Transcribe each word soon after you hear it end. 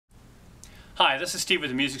Hi, this is Steve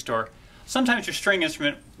with the Music Store. Sometimes your string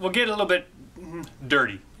instrument will get a little bit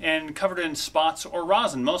dirty and covered in spots or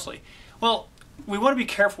rosin mostly. Well, we want to be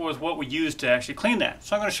careful with what we use to actually clean that.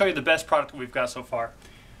 So I'm going to show you the best product that we've got so far.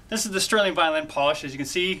 This is the Sterling Violin polish. As you can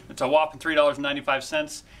see, it's a whopping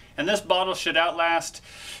 $3.95. And this bottle should outlast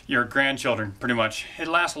your grandchildren, pretty much. It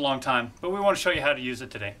lasts a long time, but we want to show you how to use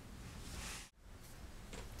it today.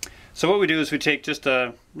 So what we do is we take just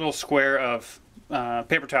a little square of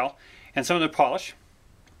paper towel and some of the polish.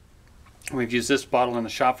 We've used this bottle in the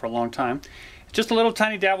shop for a long time. Just a little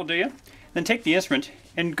tiny dab will do you. Then take the instrument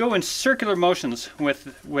and go in circular motions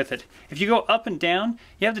with it. If you go up and down,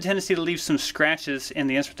 you have the tendency to leave some scratches in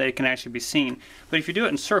the instrument that can actually be seen. But if you do it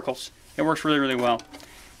in circles, it works really, really well.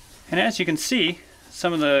 And as you can see,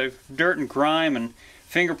 some of the dirt and grime and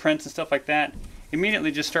fingerprints and stuff like that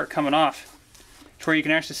immediately just start coming off, to where you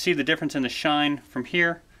can actually see the difference in the shine from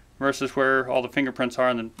here versus where all the fingerprints are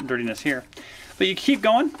and the dirtiness here. But you keep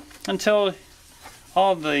going until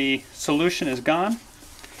all the solution is gone.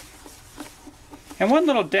 And one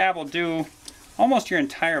little dab will do almost your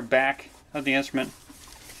entire back of the instrument.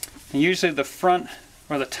 And usually the front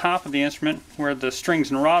or the top of the instrument, where the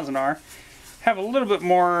strings and rosin are, have a little bit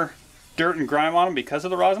more dirt and grime on them because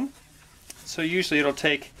of the rosin. So usually it'll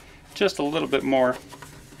take just a little bit more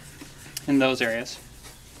in those areas.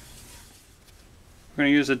 We're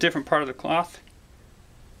going to use a different part of the cloth.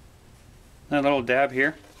 That little dab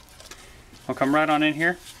here. I'll come right on in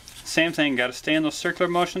here. Same thing, got to stay in those circular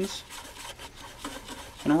motions.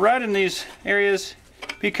 And right in these areas,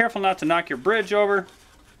 be careful not to knock your bridge over.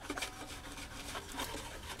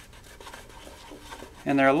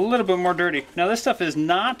 And they're a little bit more dirty. Now this stuff is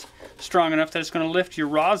not strong enough that it's going to lift your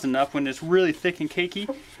rosin up when it's really thick and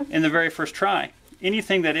cakey in the very first try.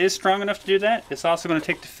 Anything that is strong enough to do that, it's also going to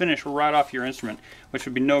take the finish right off your instrument, which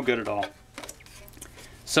would be no good at all.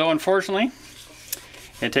 So unfortunately,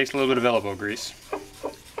 it takes a little bit of elbow grease.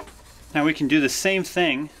 Now we can do the same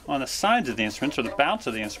thing on the sides of the instruments, or the bouts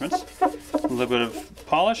of the instruments. A little bit of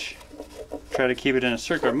polish, try to keep it in a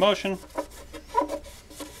circular motion,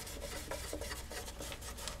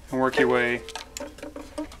 and work your way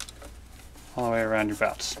all the way around your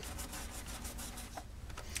bouts.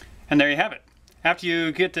 And there you have it. After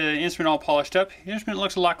you get the instrument all polished up, the instrument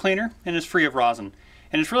looks a lot cleaner and is free of rosin.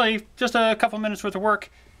 And it's really just a couple minutes worth of work,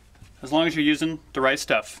 as long as you're using the right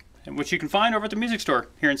stuff, which you can find over at the Music Store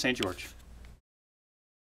here in St. George.